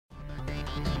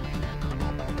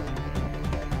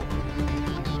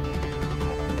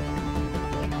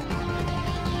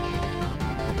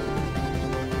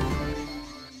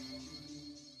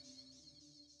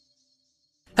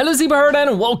Hello Zebra Herd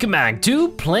and welcome back to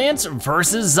Plants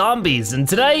vs. Zombies. And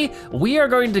today we are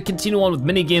going to continue on with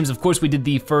mini games. Of course, we did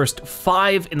the first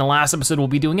 5 in the last episode. We'll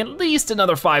be doing at least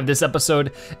another 5 this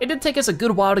episode. It did take us a good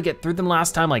while to get through them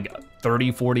last time, like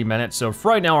 30, 40 minutes. So for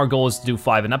right now, our goal is to do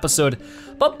 5 an episode.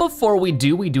 But before we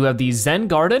do have the Zen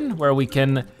Garden where we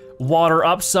can water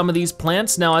up some of these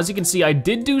plants. Now, as you can see, I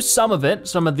did do some of it,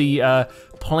 some of the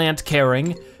plant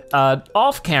caring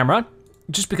off camera,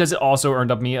 just because it also earned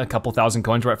up me a couple thousand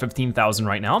coins. We're at 15,000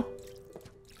 right now.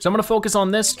 So I'm gonna focus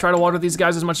on this, try to water these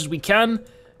guys as much as we can.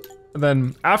 And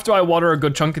then after I water a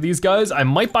good chunk of these guys, I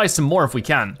might buy some more if we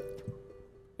can.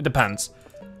 It depends.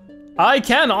 I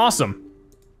can, awesome.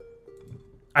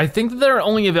 I think that they're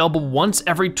only available once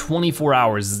every 24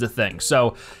 hours is the thing.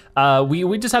 So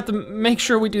we just have to make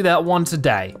sure we do that once a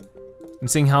day.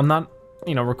 And seeing how I'm not,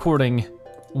 recording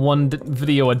one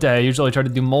video a day, I usually try to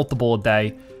do multiple a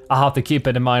day. I'll have to keep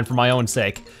it in mind for my own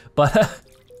sake. But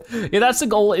yeah, that's the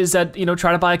goal, is that,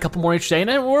 try to buy a couple more each day. And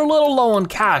we're a little low on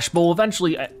cash, but we'll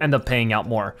eventually end up paying out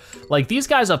more. Like these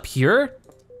guys up here,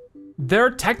 they're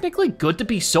technically good to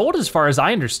be sold as far as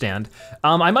I understand.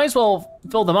 I might as well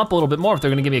fill them up a little bit more if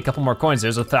they're gonna give me a couple more coins.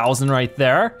 There's 1,000 right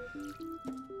there.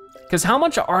 Cause how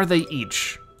much are they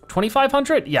each?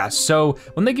 2,500? Yeah, so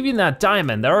when they give you that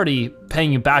diamond, they're already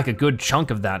paying you back a good chunk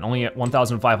of that, only at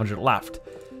 1,500 left.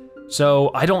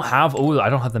 So I don't have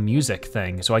the music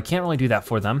thing, so I can't really do that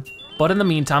for them. But in the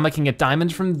meantime, I can get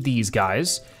diamonds from these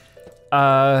guys.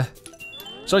 So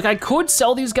like I could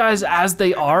sell these guys as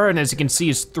they are, and as you can see,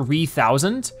 it's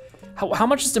 3,000. How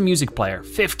much is the music player?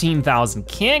 15,000,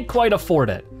 can't quite afford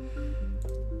it.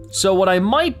 So what I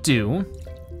might do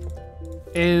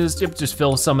is just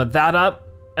fill some of that up,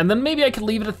 and then maybe I could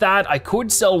leave it at that. I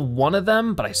could sell one of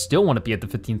them, but I still want to be at the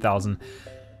 15,000.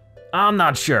 I'm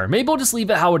not sure. Maybe we'll just leave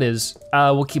it how it is.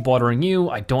 We'll keep watering you.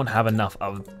 I don't have enough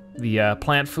of the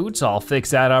plant food, so I'll fix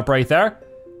that up right there.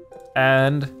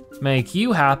 And make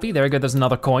you happy. There we go, there's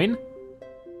another coin.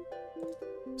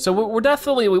 So we're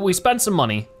definitely, we spent some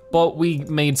money, but we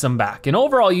made some back. And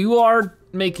overall, you are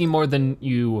making more than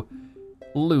you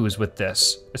lose with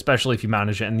this, especially if you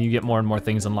manage it and you get more and more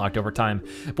things unlocked over time.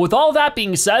 But with all that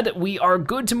being said, we are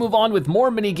good to move on with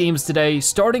more mini games today,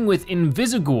 starting with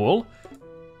Invisigool.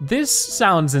 This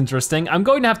sounds interesting. I'm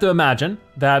going to have to imagine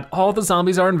that all the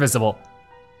zombies are invisible.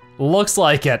 Looks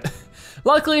like it.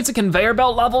 Luckily, it's a conveyor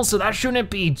belt level, so that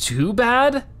shouldn't be too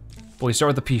bad. But we start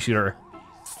with the pea shooter.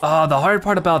 The hard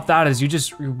part about that is you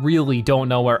just really don't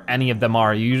know where any of them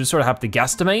are. You just sort of have to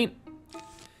guesstimate.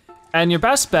 And your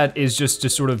best bet is just to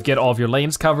sort of get all of your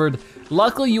lanes covered.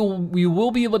 Luckily, you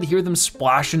will be able to hear them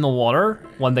splash in the water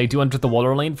when they do enter the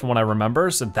water lane, from what I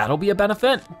remember, so that'll be a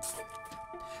benefit.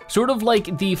 Sort of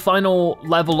like the final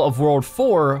level of World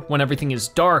 4 when everything is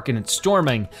dark and it's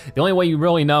storming. The only way you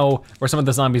really know where some of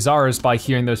the zombies are is by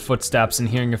hearing those footsteps and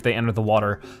hearing if they enter the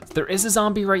water. There is a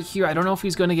zombie right here. I don't know if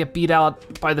he's gonna get beat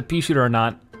out by the pea shooter or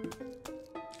not.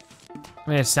 I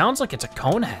mean, it sounds like it's a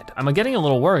cone head. I'm getting a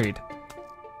little worried.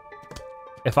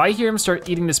 If I hear him start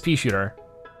eating this pea shooter.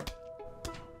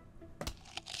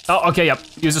 Oh, okay, yep,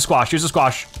 use a squash, use a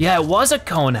squash. Yeah, it was a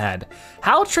cone head.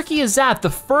 How tricky is that? The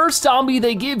first zombie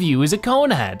they give you is a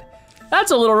cone head.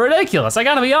 That's a little ridiculous, I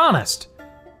gotta be honest.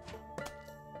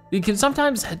 You can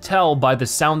sometimes tell by the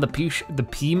sound the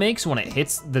pea makes when it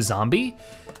hits the zombie.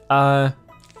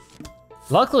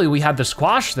 Luckily we had the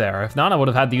squash there. If not, I would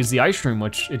have had to use the ice cream,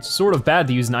 which it's sort of bad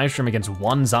to use an ice cream against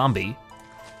one zombie.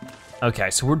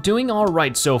 Okay, so we're doing all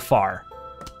right so far.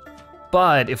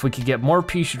 But if we could get more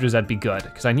pea shooters, that'd be good,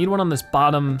 because I need one on this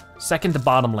second to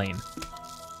bottom lane.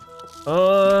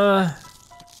 Oh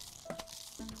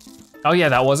yeah,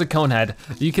 that was a cone head.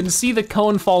 You can see the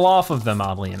cone fall off of them,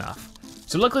 oddly enough.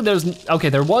 So luckily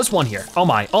there was one here. Oh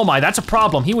my, that's a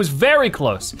problem. He was very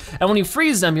close. And when you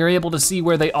freeze them, you're able to see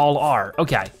where they all are.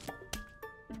 Okay.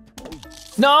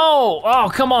 No,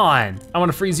 oh, come on. I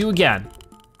wanna freeze you again.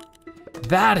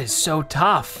 That is so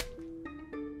tough.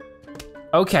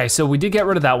 Okay, so we did get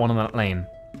rid of that one on that lane.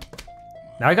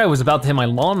 That guy was about to hit my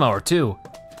lawnmower too.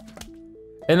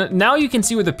 And now you can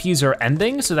see where the peas are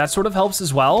ending, so that sort of helps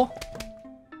as well.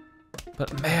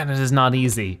 But man, it is not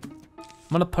easy. I'm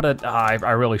gonna put it, I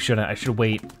really shouldn't, I should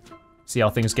wait, see how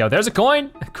things go. There's a coin,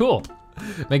 cool.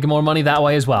 Making more money that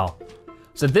way as well.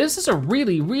 So this is a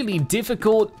really, really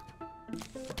difficult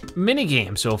mini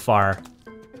game so far.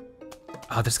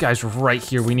 Oh, this guy's right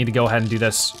here, we need to go ahead and do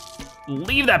this.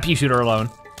 Leave that pea shooter alone.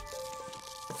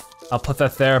 I'll put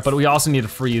that there, but we also need to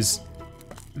freeze.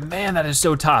 Man, that is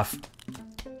so tough.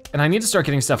 And I need to start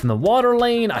getting stuff in the water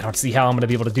lane. I don't see how I'm gonna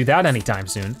be able to do that anytime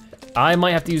soon. I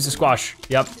might have to use the squash,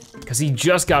 yep, because he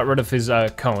just got rid of his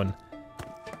cone.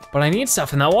 But I need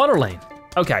stuff in that water lane.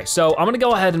 Okay, so I'm gonna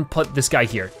go ahead and put this guy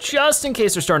here, just in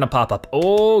case they're starting to pop up.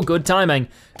 Oh, good timing.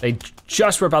 They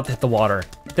just were about to hit the water.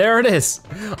 There it is.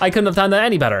 I couldn't have done that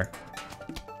any better.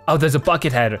 Oh, there's a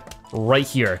bucket head right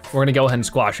here. We're gonna go ahead and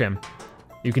squash him.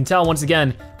 You can tell once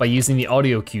again by using the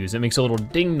audio cues. It makes a little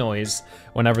ding noise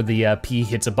whenever the pea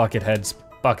hits a bucket head's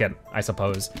bucket, I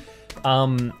suppose.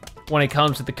 When it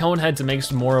comes to the cone heads, it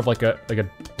makes more of like a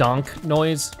donk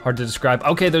noise. Hard to describe.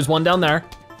 Okay, there's one down there.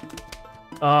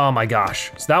 Oh my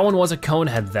gosh. So that one was a cone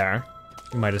head there.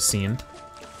 You might have seen.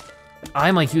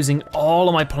 I'm like using all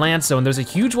of my plants though, and there's a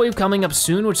huge wave coming up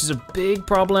soon, which is a big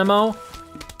problemo.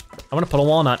 I'm gonna put a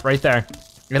walnut right there.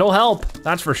 It'll help,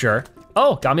 that's for sure.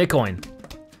 Oh, got me a coin.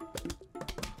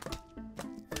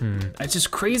 It's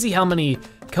just crazy how many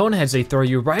cone heads they throw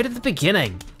you right at the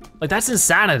beginning. Like, that's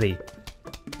insanity.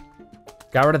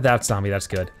 Got rid of that zombie, that's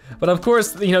good. But of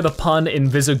course, you know, the pun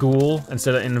invisigool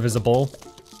instead of invisible.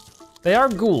 They are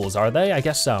ghouls, are they? I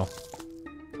guess so.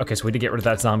 Okay, so we did get rid of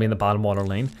that zombie in the bottom water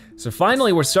lane. So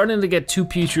finally, we're starting to get 2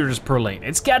 pea shooters per lane.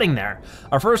 It's getting there.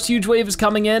 Our first huge wave is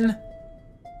coming in.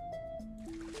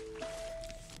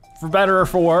 For better or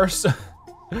for worse.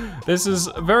 This is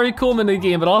a very cool mini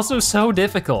game, but also so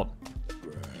difficult.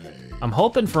 I'm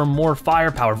hoping for more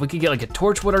firepower. If we could get like a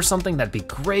torchwood or something, that'd be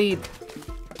great.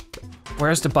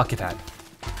 Where's the bucket head?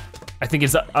 I think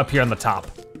it's up here on the top.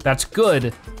 That's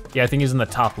good. Yeah, I think he's in the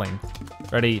top lane.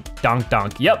 Ready, donk,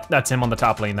 donk. Yep, that's him on the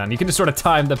top lane then. You can just sort of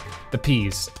time the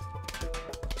peas.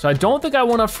 So I don't think I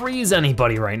wanna freeze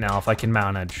anybody right now if I can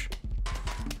manage.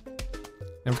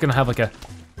 I'm just gonna have like a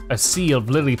sea of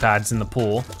lily pads in the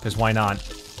pool, because why not?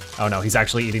 Oh no, he's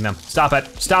actually eating them. Stop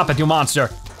it, you monster.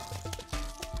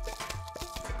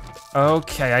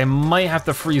 Okay, I might have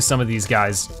to freeze some of these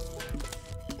guys.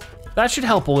 That should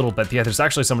help a little bit. Yeah, there's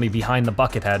actually somebody behind the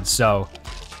bucket head, so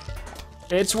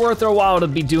it's worth our while to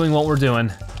be doing what we're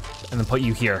doing. And then put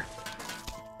you here.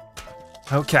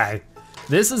 Okay,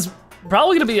 this is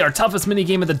probably gonna be our toughest mini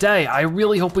game of the day. I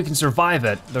really hope we can survive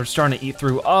it. They're starting to eat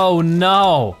through, oh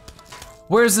no.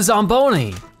 Where's the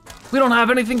Zomboni? We don't have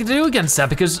anything to do against that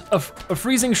because of a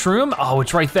freezing shroom? Oh,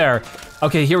 it's right there.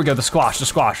 Okay, here we go, the squash.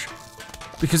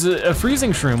 Because a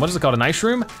freezing shroom, what is it called, an ice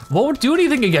shroom? Won't do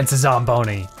anything against a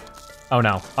Zomboni. Oh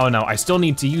no, I still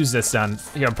need to use this then.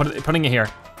 Here, I'm putting it here.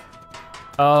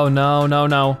 Oh no.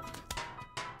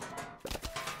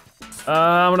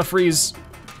 I'm gonna freeze.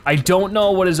 I don't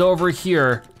know what is over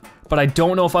here, but I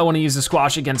don't know if I wanna use the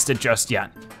squash against it just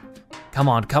yet. Come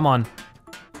on.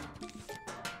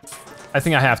 I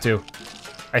think I have to.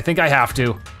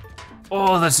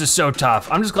 Oh, this is so tough.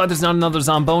 I'm just glad there's not another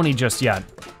Zomboni just yet.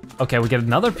 Okay, we get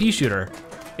another pea shooter.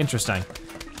 Interesting.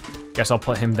 Guess I'll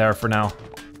put him there for now.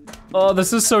 Oh,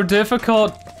 this is so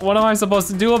difficult. What am I supposed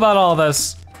to do about all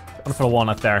this? I'm gonna put a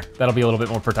walnut there. That'll be a little bit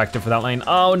more protective for that lane.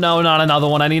 Oh no, not another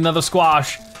one. I need another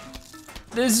squash.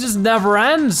 This just never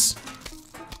ends.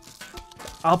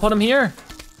 I'll put him here.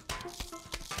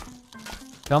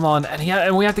 Come on,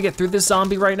 and we have to get through this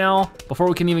zombie right now before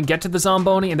we can even get to the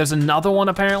Zomboni, and there's another one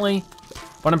apparently,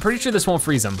 but I'm pretty sure this won't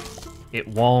freeze him. It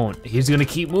won't, he's gonna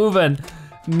keep moving.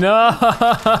 No,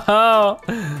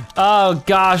 oh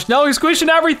gosh, no, he's squishing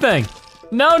everything.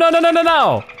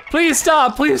 No, please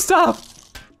stop.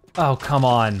 Oh, come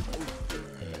on,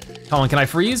 can I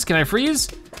freeze?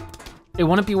 It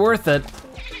wouldn't be worth it.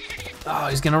 Oh,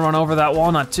 he's gonna run over that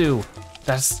walnut too.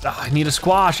 I need a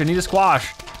squash.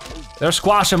 They're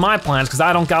squashing my plants because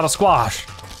I don't got a squash.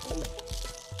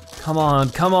 Come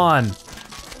on.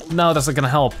 No, that's not gonna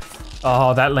help.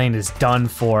 Oh, that lane is done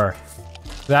for.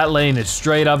 That lane is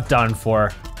straight up done for.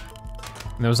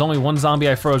 And there was only one zombie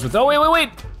I froze with. Oh,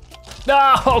 wait.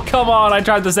 No, come on, I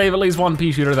tried to save at least one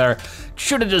pea shooter there.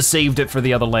 Should have just saved it for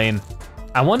the other lane.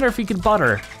 I wonder if he could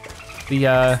butter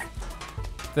the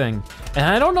thing. And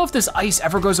I don't know if this ice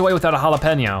ever goes away without a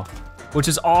jalapeno, which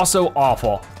is also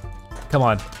awful. Come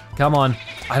on.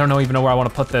 I don't even know where I want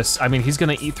to put this. I mean, he's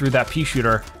gonna eat through that pea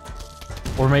shooter,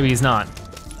 or maybe he's not.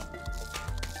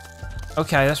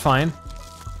 Okay, that's fine.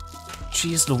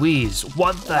 Jeez Louise,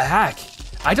 what the heck?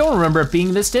 I don't remember it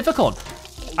being this difficult.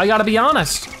 I gotta be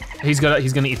honest. He's gonna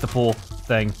eat the pool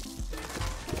thing.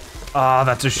 Oh,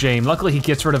 that's a shame. Luckily he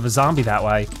gets rid of a zombie that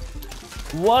way.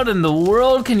 What in the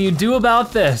world can you do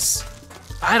about this?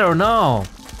 I don't know.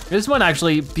 This might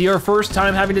actually be our first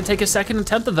time having to take a second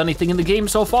attempt of anything in the game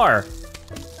so far.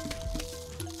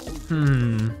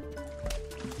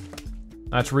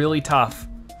 That's really tough.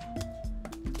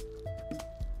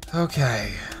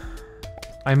 Okay.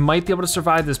 I might be able to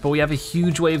survive this, but we have a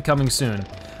huge wave coming soon.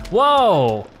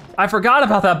 Whoa! I forgot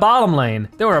about that bottom lane.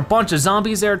 There were a bunch of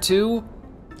zombies there too.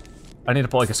 I need to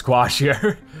put like a squash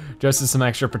here, just as some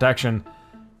extra protection.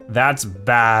 That's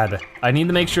bad. I need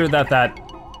to make sure that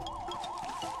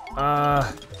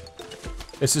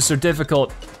this is so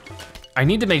difficult. I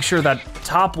need to make sure that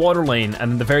top water lane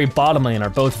and the very bottom lane are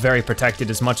both very protected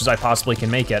as much as I possibly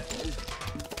can make it.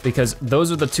 Because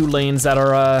those are the two lanes that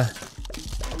are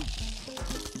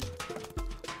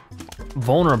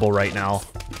vulnerable right now.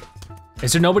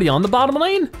 Is there nobody on the bottom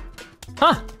lane?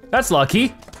 Huh, that's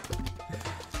lucky.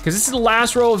 Because this is the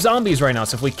last row of zombies right now,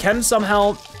 so if we can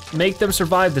somehow make them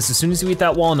survive this, as soon as you eat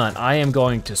that walnut, I am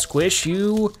going to squish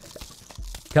you.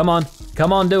 Come on,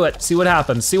 do it. See what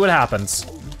happens, see what happens.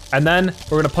 And then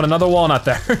we're gonna put another walnut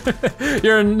there.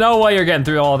 You're no way you're getting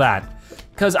through all that.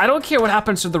 Because I don't care what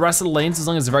happens to the rest of the lanes as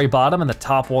long as the very bottom and the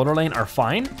top water lane are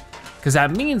fine. Because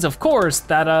that means, of course,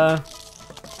 that,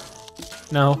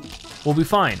 no, we'll be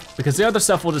fine. Because the other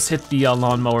stuff will just hit the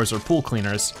lawnmowers or pool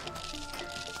cleaners.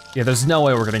 Yeah, there's no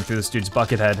way we're getting through this dude's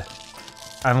bucket head.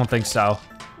 I don't think so.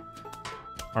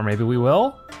 Or maybe we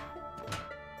will?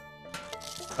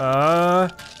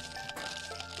 There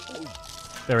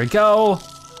we go.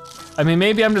 I mean,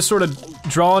 maybe I'm just sort of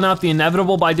drawing out the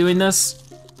inevitable by doing this.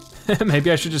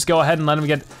 Maybe I should just go ahead and let him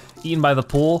get eaten by the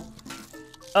pool.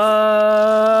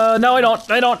 No,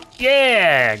 I don't,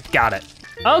 yeah, got it.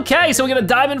 Okay, so we get a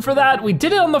diamond for that. We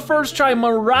did it on the first try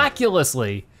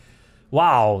miraculously.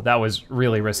 Wow, that was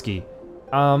really risky.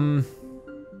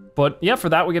 But yeah, for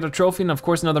that we get a trophy and of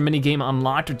course another mini game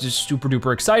unlocked, which is super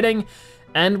duper exciting.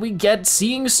 And we get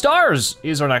Seeing Stars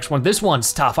is our next one. This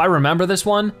one's tough, I remember this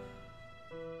one.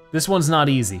 This one's not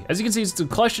easy. As you can see, it's a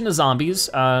collection of zombies,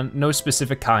 no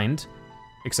specific kind.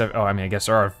 Except, oh, I mean, I guess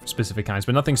there are specific kinds,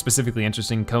 but nothing specifically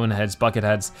interesting. Cone heads, bucket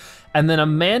heads, and then a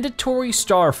mandatory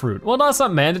star fruit. Well, no, it's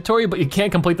not mandatory, but you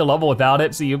can't complete the level without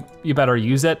it, so you better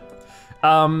use it.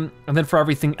 And then for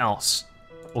everything else,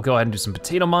 we'll go ahead and do some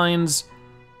potato mines.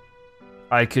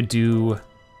 I could do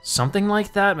something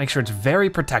like that, make sure it's very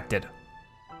protected.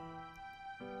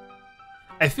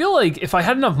 I feel like if I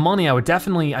had enough money, I would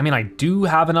definitely, I mean, I do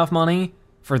have enough money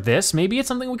for this. Maybe it's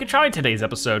something we could try in today's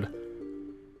episode.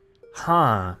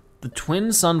 Huh, the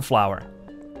twin sunflower.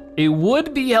 It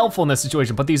would be helpful in this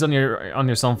situation. Put these on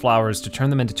your sunflowers to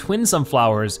turn them into twin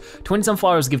sunflowers. Twin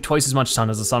sunflowers give twice as much sun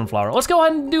as a sunflower. Let's go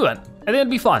ahead and do it. I think it'd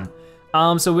be fun.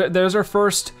 So there's our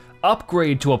first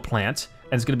upgrade to a plant,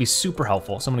 and it's gonna be super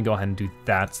helpful. So I'm gonna go ahead and do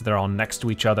that so they're all next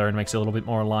to each other and makes it a little bit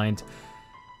more aligned.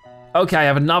 Okay, I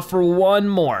have enough for one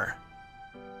more.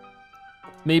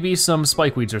 Maybe some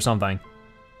spike weeds or something.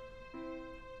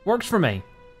 Works for me.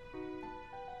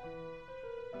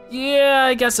 Yeah,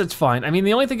 I guess it's fine. I mean,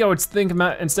 the only thing I would think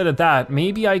about instead of that,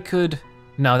 maybe I could,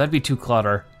 no, that'd be too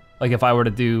clutter. Like if I were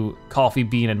to do coffee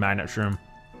bean and magnet shroom.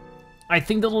 I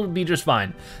think that'll be just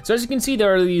fine. So as you can see,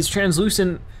 there are these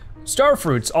translucent star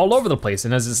fruits all over the place.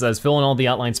 And as it says, fill in all the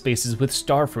outline spaces with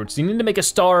star fruits. You need to make a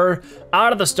star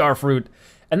out of the star fruit.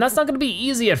 And that's not gonna be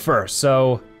easy at first,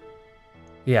 so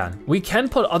yeah, we can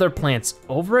put other plants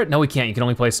over it. No, we can't, you can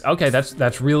only place, okay,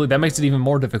 that's really, that makes it even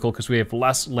more difficult because we have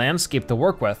less landscape to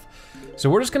work with. So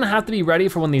we're just gonna have to be ready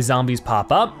for when these zombies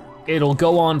pop up. It'll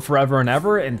go on forever and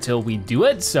ever until we do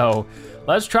it, so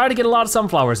let's try to get a lot of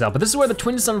sunflowers out. But this is where the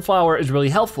twin sunflower is really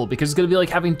helpful because it's gonna be like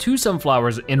having two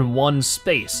sunflowers in one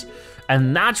space.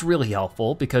 And that's really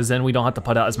helpful because then we don't have to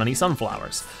put out as many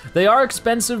sunflowers. They are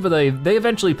expensive, but they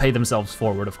eventually pay themselves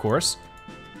forward, of course.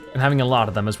 And having a lot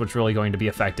of them is what's really going to be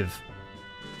effective.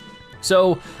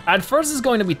 So at first it's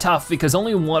going to be tough because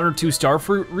only 1 or 2 star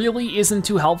fruit really isn't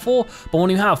too helpful, but when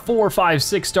you have 4, 5,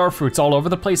 6 star fruits all over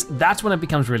the place, that's when it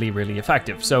becomes really, really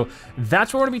effective. So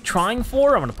that's what we're gonna be trying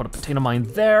for. I'm gonna put a potato mine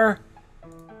there.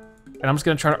 And I'm just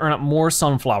gonna try to earn up more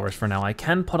sunflowers for now. I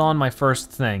can put on my first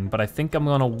thing, but I think I'm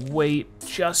gonna wait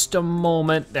just a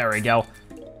moment. There we go.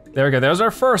 There we go, there's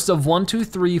our first of 1, 2,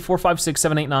 3, 4, 5, 6,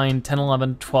 7, 8, 9, 10,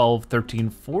 11, 12,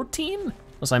 13, 14?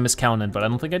 Unless I miscounted, but I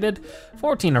don't think I did.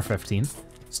 14 or 15.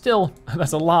 Still,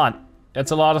 that's a lot.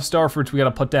 That's a lot of star fruits we gotta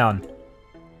put down.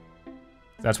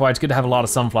 That's why it's good to have a lot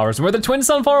of sunflowers. Where the twin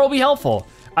sunflower will be helpful.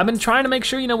 I've been trying to make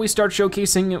sure, you know, we start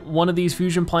showcasing one of these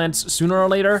fusion plants sooner or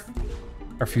later.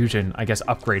 Or fusion, I guess,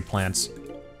 upgrade plants.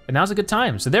 And now's a good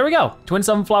time. So there we go, twin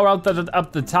sunflower up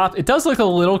the top. It does look a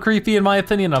little creepy in my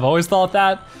opinion, I've always thought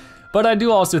that, but I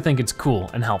do also think it's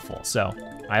cool and helpful, so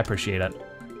I appreciate it.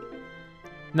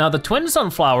 Now the twin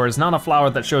sunflower is not a flower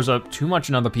that shows up too much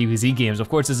in other PvZ games. Of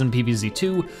course it's in PvZ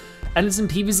 2, and it's in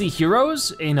PvZ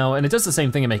Heroes, you know, and it does the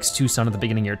same thing, it makes 2 sun at the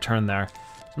beginning of your turn there.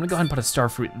 So I'm gonna go ahead and put a star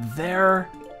fruit there,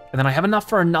 and then I have enough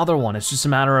for another one. It's just a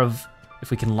matter of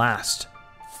if we can last.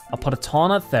 I'll put a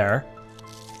tonnut there,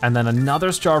 and then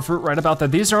another star fruit right about there.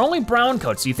 These are only brown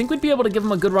coats, so you think we'd be able to give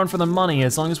them a good run for the money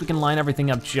as long as we can line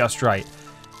everything up just right.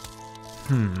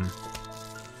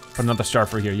 Put another star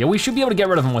fruit here. Yeah, we should be able to get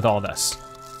rid of him with all this.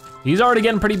 He's already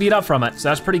getting pretty beat up from it, so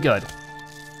that's pretty good.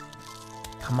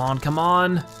 Come on, come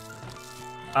on.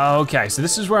 Okay, so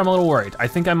this is where I'm a little worried. I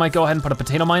think I might go ahead and put a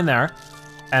potato mine there,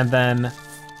 and then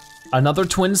another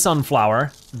twin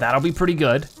sunflower. That'll be pretty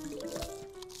good.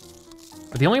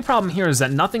 But the only problem here is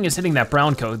that nothing is hitting that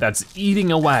brown coat that's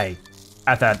eating away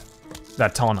at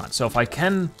that tall nut. So if I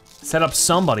can set up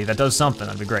somebody that does something,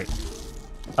 that'd be great.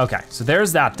 Okay, so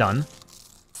there's that done.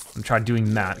 I'm gonna try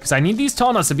doing that, because I need these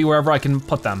tall nuts to be wherever I can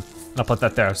put them. And I'll put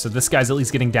that there, so this guy's at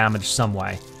least getting damaged some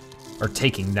way, or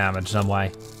taking damage some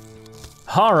way.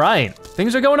 All right,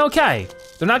 things are going okay.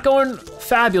 They're not going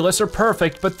fabulous or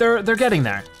perfect, but they're getting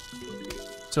there.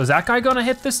 So is that guy gonna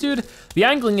hit this dude? The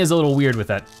angling is a little weird with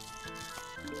it.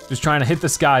 Just trying to hit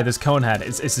this guy, this cone head,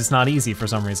 it's just not easy for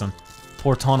some reason.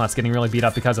 Poor tall nut's getting really beat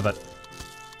up because of it.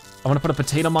 I'm gonna put a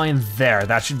potato mine there.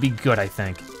 That should be good, I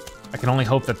think. I can only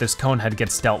hope that this cone head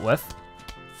gets dealt with.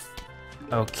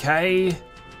 Okay,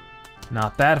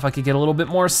 not bad. If I could get a little bit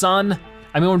more sun.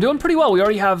 I mean, we're doing pretty well. We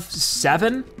already have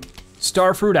 7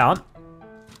 star fruit out,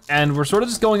 and we're sort of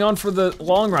just going on for the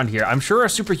long run here. I'm sure a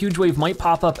super huge wave might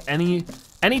pop up any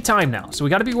time now, so we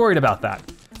gotta be worried about that.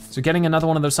 So getting another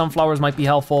one of those sunflowers might be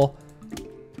helpful.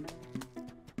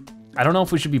 I don't know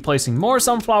if we should be placing more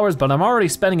sunflowers, but I'm already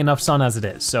spending enough sun as it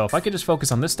is. So if I could just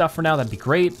focus on this stuff for now, that'd be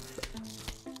great.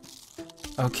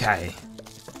 Okay.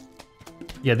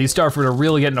 Yeah, these star fruit are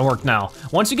really getting to work now.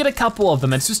 Once you get a couple of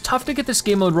them, it's just tough to get this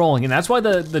game mode rolling, and that's why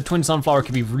the twin sunflower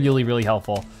can be really, really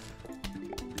helpful.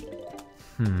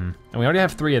 And we already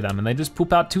have 3 of them, and they just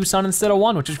poop out 2 sun instead of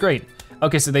 1, which is great.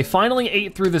 Okay, so they finally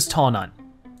ate through this tall nut,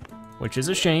 which is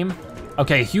a shame.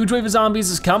 Okay, huge wave of zombies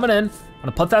is coming in. I'm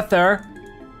gonna put that there.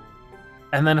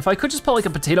 And then if I could just put like a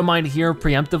potato mine here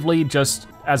preemptively, just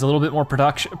as a little bit more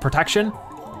protection.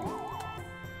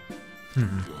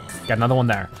 Got another one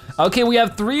there. Okay, we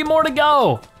have 3 more to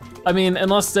go. I mean,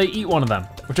 unless they eat one of them,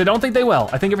 which I don't think they will.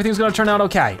 I think everything's gonna turn out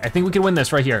okay. I think we can win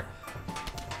this right here.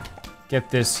 Get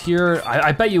this here.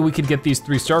 I bet you we could get these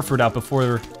 3 star fruit out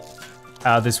before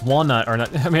this walnut, or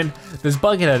not, I mean, this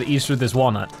buckethead eats through this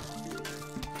walnut.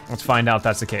 Let's find out if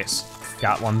that's the case.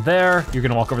 Got one there. You're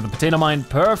gonna walk over the potato mine,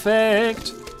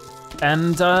 perfect.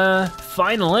 And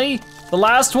finally, the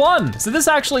last one. So this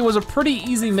actually was a pretty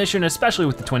easy mission, especially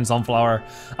with the twin sunflower.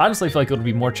 I honestly feel like it would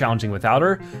be more challenging without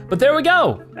her, but there we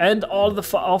go. And all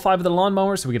 5 of the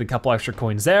lawnmowers, so we get a couple extra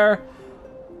coins there.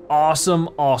 Awesome,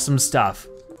 awesome stuff.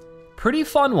 Pretty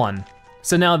fun one.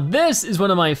 So now this is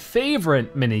one of my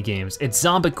favorite mini games. It's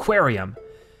Zombie-aquarium.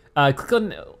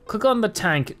 Click on the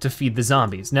tank to feed the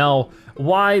zombies. Now,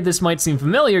 why this might seem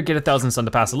familiar, get 1,000 sun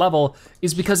to pass a level,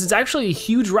 is because it's actually a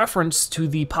huge reference to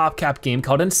the PopCap game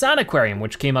called Insaniquarium,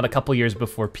 which came out a couple years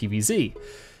before PvZ.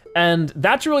 And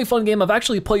that's a really fun game. I've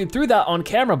actually played through that on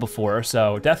camera before,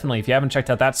 so definitely, if you haven't checked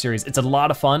out that series, it's a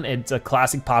lot of fun. It's a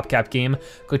classic PopCap game.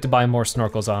 Click to buy more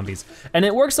snorkel zombies. And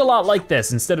it works a lot like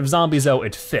this. Instead of zombies, though,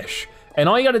 it's fish. And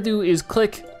all you gotta do is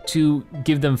click to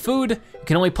give them food. You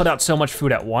can only put out so much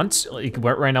food at once.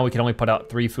 Right now we can only put out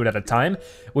 3 food at a time,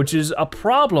 which is a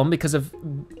problem because of,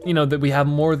 you know, that we have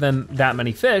more than that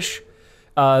many fish,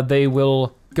 they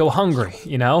will go hungry,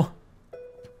 you know?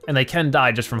 And they can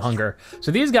die just from hunger.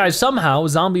 So these guys, somehow,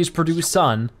 zombies produce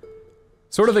sun,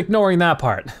 sort of ignoring that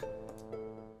part.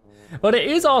 But it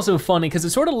is also funny because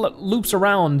it sort of loops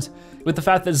around with the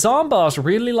fact that Zomboss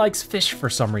really likes fish for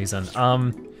some reason.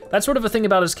 That's sort of a thing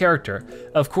about his character.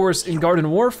 Of course, in Garden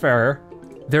Warfare,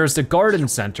 there's the Garden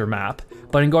Center map,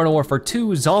 but in Garden Warfare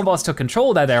 2, Zomboss took control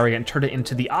of that area and turned it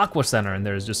into the Aqua Center, and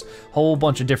there's just a whole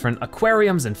bunch of different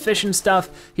aquariums and fish and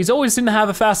stuff. He's always seemed to have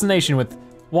a fascination with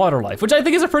water life, which I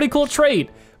think is a pretty cool trait,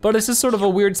 but it's just sort of a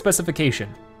weird specification.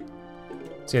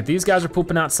 So yeah, these guys are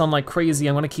pooping out sun like crazy.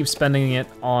 I'm gonna keep spending it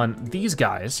on these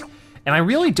guys. And I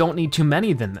really don't need too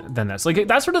many than this. Like,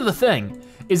 that's sort of the thing,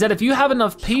 is that if you have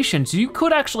enough patience, you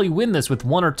could actually win this with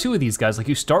 1 or 2 of these guys. Like,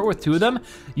 you start with 2 of them,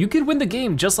 you could win the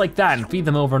game just like that and feed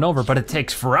them over and over, but it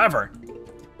takes forever.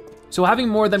 So having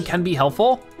more of them can be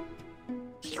helpful,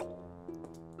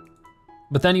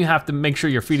 but then you have to make sure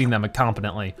you're feeding them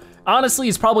competently. Honestly,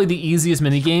 it's probably the easiest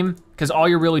mini game, because all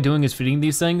you're really doing is feeding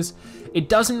these things. It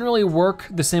doesn't really work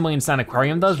the same way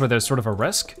Insaniquarium does, where there's sort of a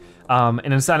risk. And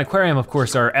in Insaniquarium, of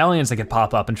course, there are aliens that can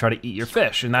pop up and try to eat your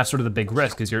fish, and that's sort of the big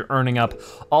risk, is you're earning up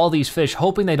all these fish,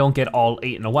 hoping they don't get all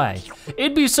eaten away.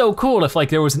 It'd be so cool if like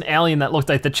there was an alien that looked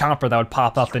like the Chomper that would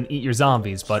pop up and eat your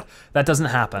zombies, but that doesn't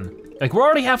happen. Like, we're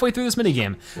already halfway through this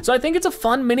minigame. So I think it's a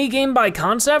fun minigame by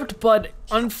concept, but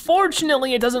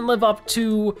unfortunately it doesn't live up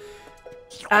to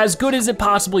as good as it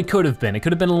possibly could have been. It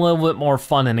could have been a little bit more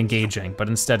fun and engaging, but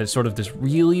instead it's sort of this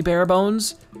really bare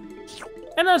bones.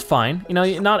 And that's fine. You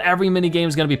know, not every mini game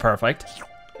is gonna be perfect.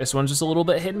 This one's just a little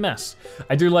bit hit and miss.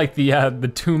 I do like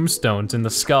the tombstones and the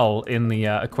skull in the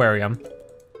aquarium.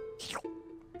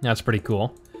 That's pretty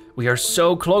cool. We are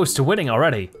so close to winning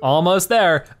already. Almost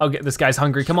there. Okay, this guy's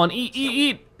hungry. Come on, eat, eat,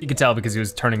 eat. You can tell because he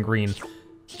was turning green.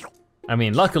 I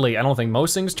mean, luckily, I don't think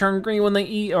most things turn green when they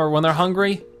eat or when they're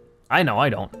hungry. I know I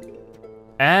don't.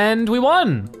 And we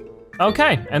won.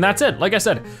 Okay, and that's it. Like I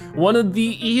said, one of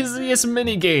the easiest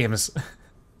mini games.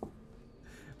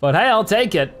 But hey, I'll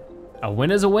take it. A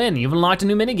win is a win. You've unlocked a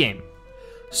new mini game.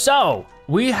 So,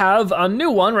 we have a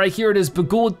new one right here. It is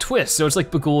Beguled Twist. So it's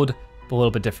like Beguled, a little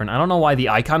bit different. I don't know why the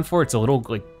icon for it's a little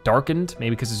like darkened,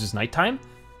 maybe because it's just nighttime.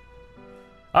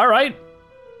 All right.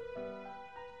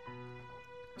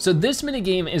 So this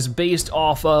minigame is based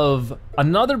off of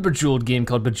another Bejeweled game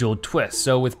called Bejeweled Twist.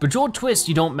 So with Bejeweled Twist,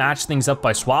 you don't match things up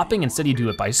by swapping, instead you do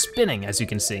it by spinning, as you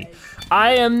can see.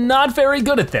 I am not very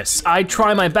good at this. I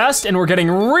try my best and we're getting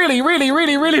really, really,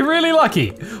 really, really, really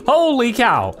lucky. Holy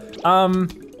cow.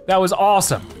 That was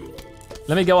awesome.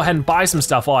 Let me go ahead and buy some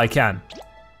stuff while I can.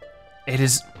 It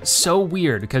is so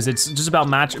weird because it's just about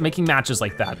making matches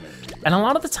like that. And a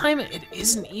lot of the time it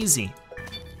isn't easy.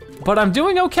 But I'm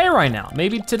doing okay right now.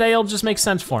 Maybe today it'll just make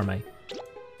sense for me.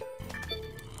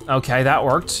 Okay, that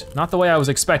worked. Not the way I was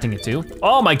expecting it to.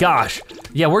 Oh my gosh.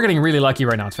 Yeah, we're getting really lucky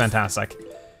right now, it's fantastic.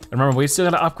 And remember, we still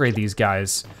gotta upgrade these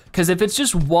guys. Because if it's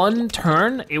just one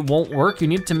turn, it won't work. You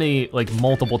need to make like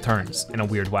multiple turns in a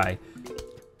weird way.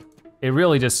 It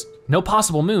really just, no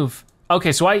possible move.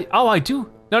 Okay, so I do.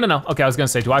 No. Okay, I was gonna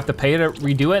say, do I have to pay to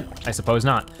redo it? I suppose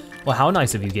not. Well, how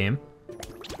nice of you, game.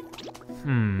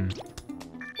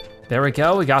 There we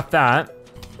go, we got that.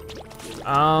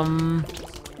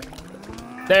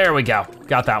 There we go,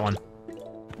 got that one.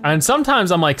 And sometimes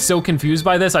I'm like so confused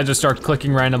by this, I just start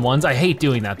clicking random ones. I hate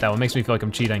doing that though, it makes me feel like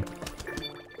I'm cheating.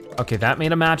 Okay, that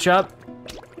made a matchup.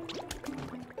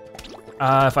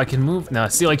 If I can move, no,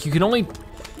 see like you can only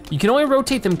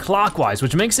rotate them clockwise,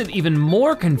 which makes it even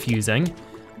more confusing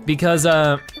because,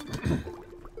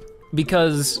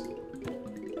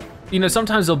 you know,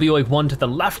 sometimes there'll be like one to the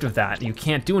left of that. You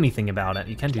can't do anything about it.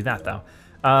 You can do that though.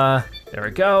 There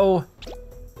we go.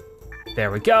 There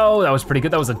we go, that was pretty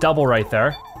good. That was a double right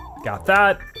there. Got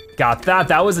that,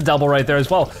 that was a double right there as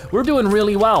well. We're doing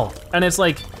really well. And it's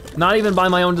like, not even by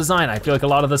my own design. I feel like a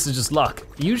lot of this is just luck.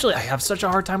 Usually I have such a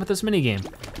hard time with this minigame.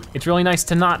 It's really nice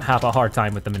to not have a hard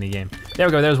time with the minigame. There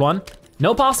we go, there's one.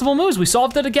 No possible moves, we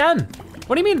solved it again.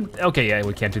 What do you mean? Okay, yeah,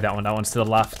 we can't do that one. That one's to the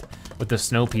left with the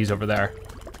snow peas over there.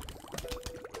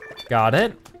 Got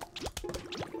it.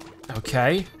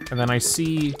 Okay, and then I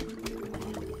see,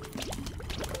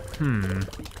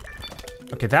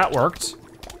 okay, that worked.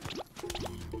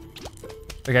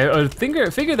 Okay, I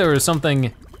figure there was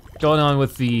something going on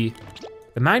with the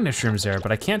magnet shrooms there,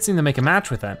 but I can't seem to make a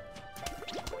match with it.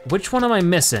 Which one am I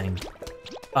missing?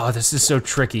 Oh, this is so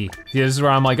tricky. Yeah, this is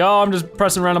where I'm like, oh, I'm just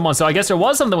pressing random ones. So I guess there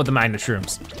was something with the magnet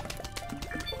shrooms.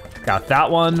 Got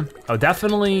that one. Oh,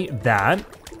 definitely that.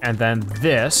 And then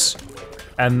this.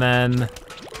 And then,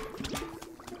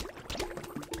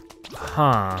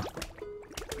 hard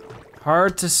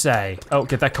to say. Oh,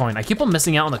 get that coin. I keep on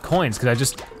missing out on the coins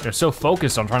because they're so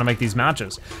focused on trying to make these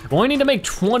matches. We only need to make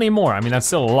 20 more. I mean, that's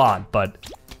still a lot, but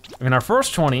I mean, our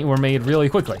first 20 were made really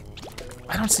quickly.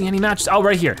 I don't see any matches. Oh,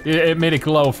 right here. It made it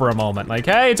glow for a moment. Like,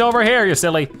 hey, it's over here, you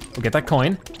silly. We'll get that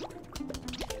coin.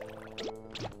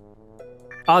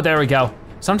 Oh, there we go.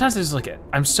 Sometimes it's like,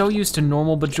 I'm so used to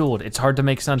normal Bejeweled, it's hard to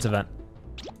make sense of it.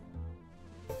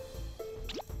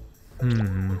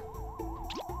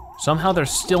 Somehow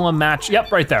there's still a match.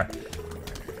 Yep, right there.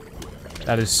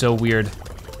 That is so weird.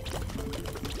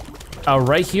 Oh,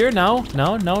 right here? No,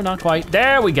 not quite.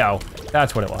 There we go.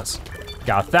 That's what it was.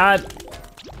 Got that.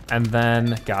 And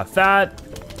then got that.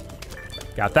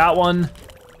 Got that one.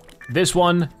 This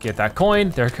one, get that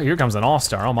coin. Here comes an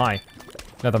all-star, oh my.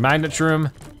 Another magnet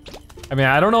shroom. I mean,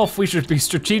 I don't know if we should be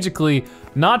strategically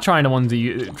not trying to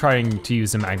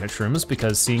use the magnet shrooms,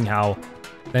 because seeing how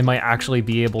they might actually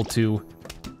be able to,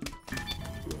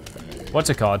 what's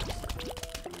it called?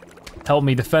 Help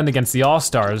me defend against the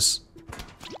all-stars.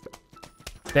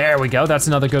 There we go, that's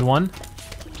another good one.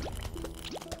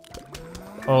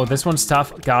 Oh, this one's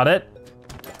tough, got it.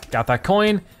 Got that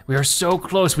coin. We are so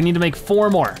close, we need to make 4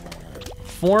 more.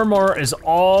 4 more is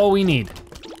all we need.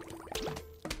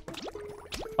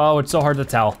 Oh, it's so hard to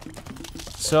tell.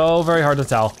 So very hard to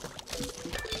tell.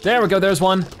 There we go, there's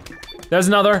one. There's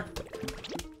another.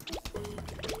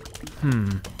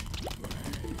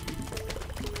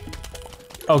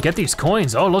 Oh, get these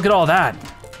coins. Oh, look at all that.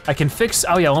 I can fix,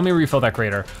 oh yeah, let me refill that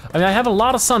crater. I mean, I have a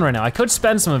lot of sun right now. I could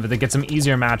spend some of it to get some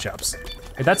easier matchups.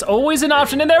 Okay, that's always an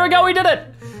option, and there we go, we did it.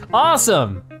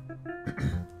 Awesome.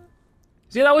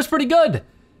 See, that was pretty good.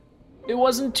 It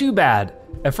wasn't too bad.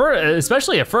 At first,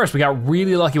 especially at first, we got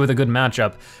really lucky with a good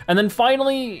matchup. And then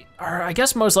finally, I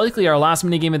guess most likely our last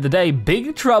mini game of the day,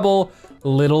 Big Trouble,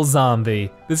 Little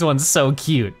Zombie. This one's so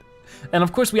cute. And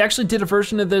of course, we actually did a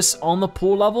version of this on the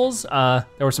pool levels. There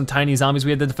were some tiny zombies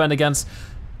we had to defend against.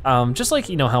 Just like,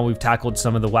 you know, how we've tackled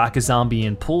some of the whack-a-zombie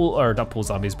and pool, or not pool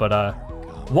zombies, but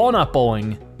walnut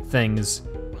bowling things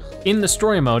in the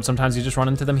story mode. Sometimes you just run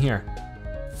into them here.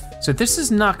 So this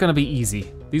is not gonna be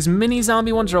easy. These mini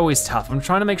zombie ones are always tough. I'm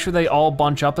trying to make sure they all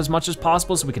bunch up as much as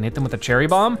possible so we can hit them with a cherry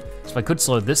bomb. So if I could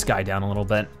slow this guy down a little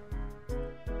bit.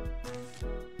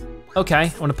 Okay,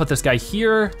 I wanna put this guy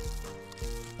here.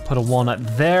 Put a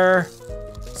walnut there.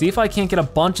 See if I can't get a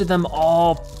bunch of them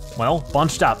all, well,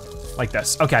 bunched up like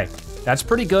this. Okay, that's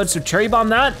pretty good. So cherry bomb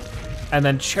that, and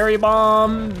then cherry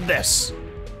bomb this.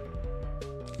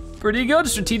 Pretty good,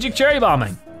 strategic cherry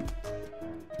bombing.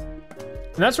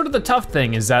 And that's sort of the tough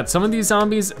thing, is that some of these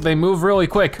zombies, they move really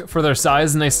quick for their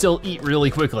size and they still eat really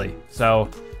quickly. So,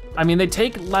 I mean, they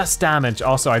take less damage.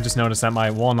 Also, I just noticed that my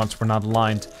walnuts were not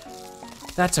aligned.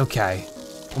 That's okay,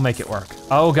 we'll make it work.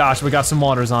 Oh gosh, we got some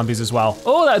water zombies as well.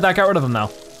 Oh, that got rid of them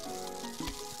now.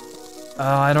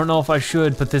 I don't know if I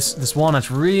should, but this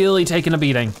walnut's really taking a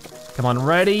beating. Come on,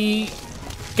 ready,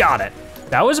 got it.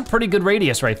 That was a pretty good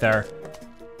radius right there.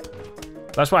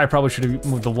 That's why I probably should have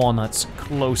moved the walnuts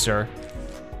closer.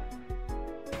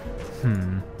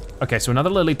 Okay, so another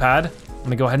lily pad. I'm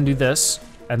gonna go ahead and do this,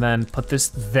 and then put this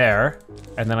there,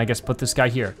 and then I guess put this guy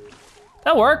here.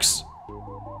 That works.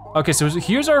 Okay, so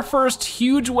here's our first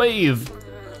huge wave,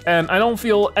 and I don't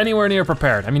feel anywhere near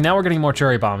prepared. I mean, now we're getting more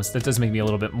cherry bombs. That does make me a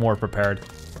little bit more prepared.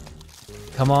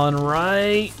 Come on,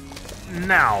 right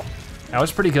now. That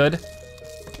was pretty good.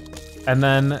 And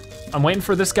then I'm waiting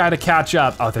for this guy to catch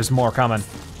up. Oh, there's more coming.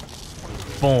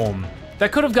 Boom.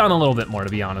 That could have gone a little bit more,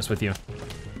 to be honest with you.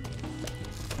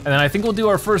 And then I think we'll do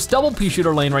our first double pea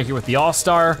shooter lane right here with the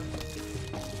All-Star.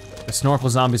 The snorkel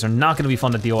zombies are not gonna be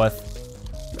fun to deal with.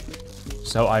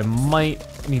 So I might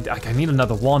need, I need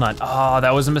another walnut. Oh,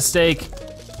 that was a mistake.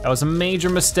 That was a major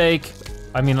mistake.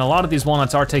 I mean, a lot of these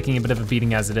walnuts are taking a bit of a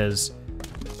beating as it is.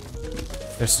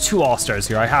 There's 2 All-Stars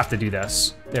here, I have to do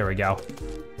this. There we go.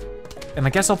 And I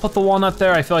guess I'll put the walnut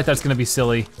there. I feel like that's gonna be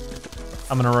silly.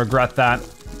 I'm gonna regret that.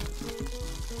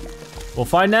 We'll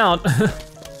find out.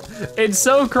 It's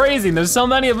so crazy, there's so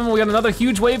many of them. We got another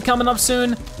huge wave coming up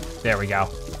soon. There we go.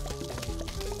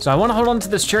 So I wanna hold on to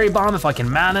this cherry bomb if I can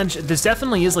manage. This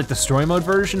definitely is like the story mode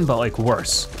version, but like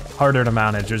worse. Harder to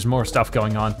manage, there's more stuff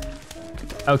going on.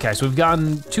 Okay, so we've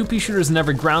gotten 2 pea shooters in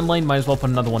every ground lane. Might as well put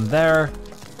another one there.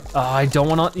 I don't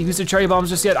wanna use the cherry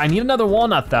bombs just yet. I need another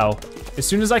walnut though. As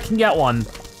soon as I can get one,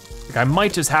 like I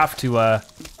might just have to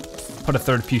put a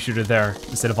 3rd pea shooter there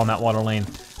instead of on that water lane.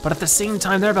 But at the same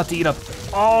time, they're about to eat up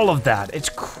all of that. It's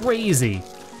crazy.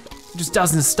 It just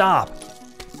doesn't stop.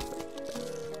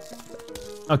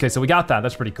 Okay, so we got that,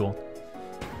 that's pretty cool.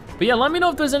 But yeah, let me know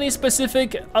if there's any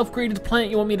specific upgraded plant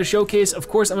you want me to showcase. Of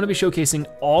course, I'm gonna be showcasing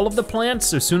all of the plants,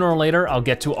 so sooner or later, I'll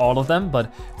get to all of them, but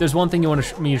if there's one thing you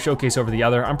want me to showcase over the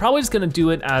other, I'm probably just gonna do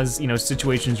it as, you know,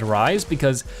 situations arise,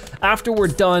 because after we're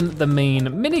done the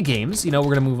main mini games, you know,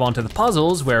 we're gonna move on to the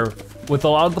puzzles, where with a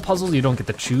lot of the puzzles, you don't get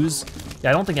to choose.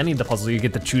 Yeah, I don't think any of the puzzles you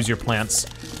get to choose your plants.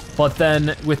 But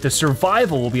then with the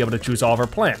survival, we'll be able to choose all of our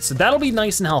plants. So that'll be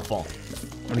nice and helpful.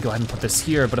 I'm gonna go ahead and put this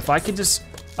here, but if I could just,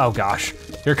 oh gosh,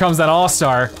 here comes that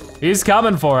All-Star. He's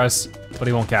coming for us, but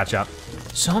he won't catch up.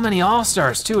 So many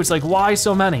All-Stars too, it's like, why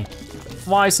so many?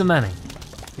 Why so many?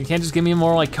 You can't just give me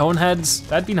more like cone heads?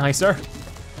 That'd be nicer.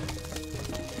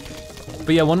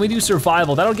 But yeah, when we do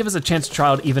survival, that'll give us a chance to try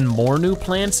out even more new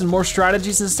plants and more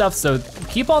strategies and stuff, so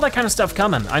keep all that kind of stuff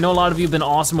coming. I know a lot of you have been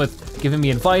awesome with giving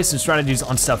me advice and strategies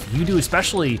on stuff you do,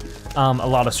 especially a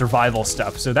lot of survival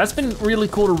stuff. So that's been really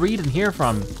cool to read and hear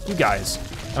from you guys.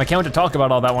 And I can't wait to talk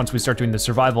about all that once we start doing the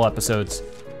survival episodes.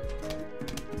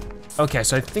 Okay,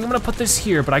 so I think I'm gonna put this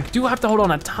here, but I do have to hold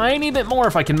on a tiny bit more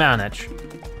if I can manage.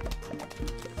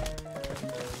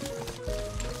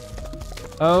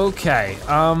 Okay,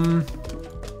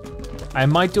 I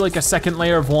might do like a 2nd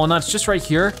layer of walnuts just right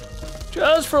here,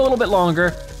 just for a little bit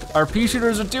longer. Our pea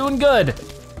shooters are doing good.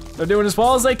 They're doing as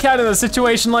well as they can in a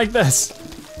situation like this.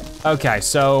 Okay,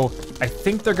 so I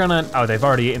think they're gonna, oh, they've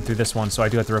already eaten through this one, so I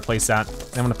do have to replace that.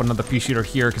 I'm gonna put another pea shooter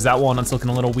here because that walnut's looking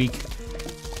a little weak.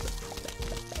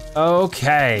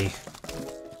 Okay.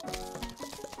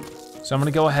 So I'm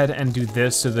gonna go ahead and do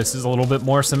this so this is a little bit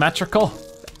more symmetrical.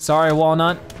 Sorry,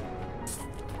 Walnut.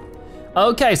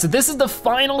 Okay, so this is the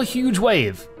final huge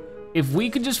wave. If we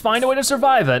could just find a way to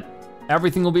survive it,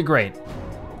 everything will be great.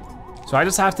 So I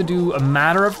just have to do a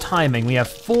matter of timing. We have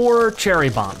 4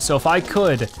 cherry bombs. So if I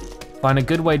could find a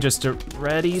good way just to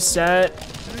ready, set,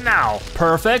 now.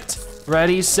 Perfect,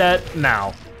 ready, set,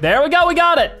 now. There we go, we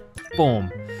got it.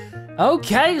 Boom.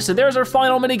 Okay, so there's our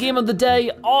final mini game of the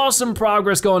day. Awesome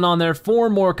progress going on there, 4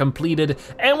 more completed,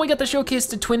 and we got to showcase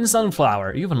the Twin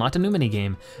Sunflower. You've unlocked a new mini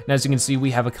game. And as you can see, we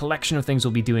have a collection of things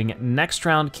we'll be doing next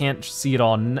round. Can't see it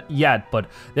all yet, but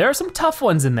there are some tough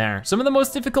ones in there. Some of the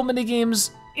most difficult mini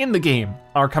games in the game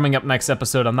are coming up next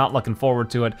episode. I'm not looking forward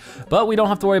to it, but we don't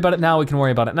have to worry about it now. We can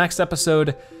worry about it next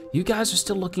episode. You guys are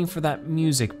still looking for that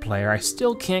music player. I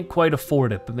still can't quite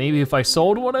afford it, but maybe if I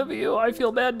sold one of you, I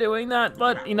feel bad doing that,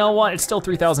 but you know what? It's still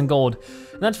 3,000 gold,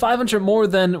 and that's 500 more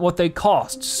than what they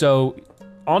cost. So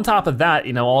on top of that,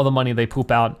 you know, all the money they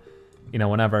poop out, you know,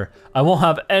 whenever, I won't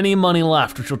have any money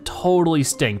left, which will totally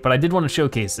stink, but I did want to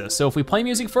showcase this. So if we play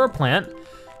music for a plant,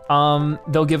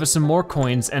 they'll give us some more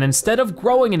coins, and instead of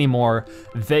growing anymore,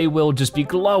 they will just be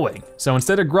glowing. So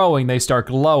instead of growing, they start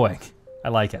glowing. I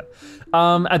like it.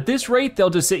 At this rate, they'll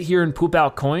just sit here and poop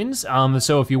out coins.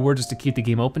 So if you were just to keep the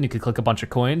game open, you could click a bunch of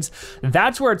coins.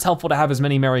 That's where it's helpful to have as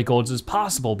many marigolds as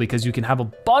possible, because you can have a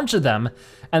bunch of them,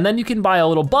 and then you can buy a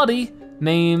little buddy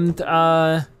named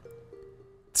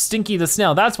Stinky the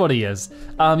Snail. That's what he is.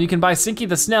 You can buy Stinky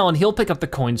the Snail and he'll pick up the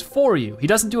coins for you. He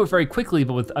doesn't do it very quickly,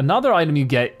 but with another item you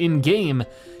get in game,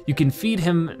 you can feed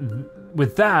him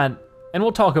with that. And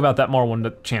we'll talk about that more when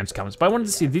the chance comes. But I wanted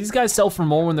to see, these guys sell for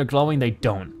more when they're glowing? They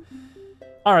don't.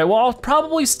 All right, well, I'll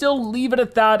probably still leave it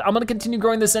at that. I'm gonna continue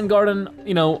growing this end garden,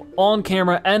 you know, on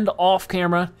camera and off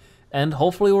camera, and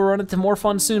hopefully we'll run into more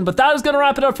fun soon. But that is gonna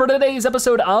wrap it up for today's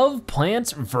episode of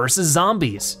Plants vs.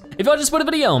 Zombies. If y'all just put a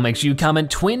video, make sure you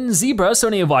comment Twin Zebra so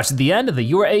when you've watched the end, that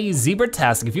you are a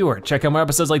zebra-tastic viewer. Check out more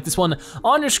episodes like this one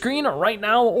on your screen right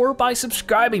now, or by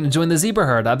subscribing to join the Zebra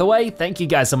Herd. Either way, thank you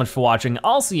guys so much for watching.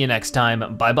 I'll see you next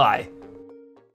time, bye-bye.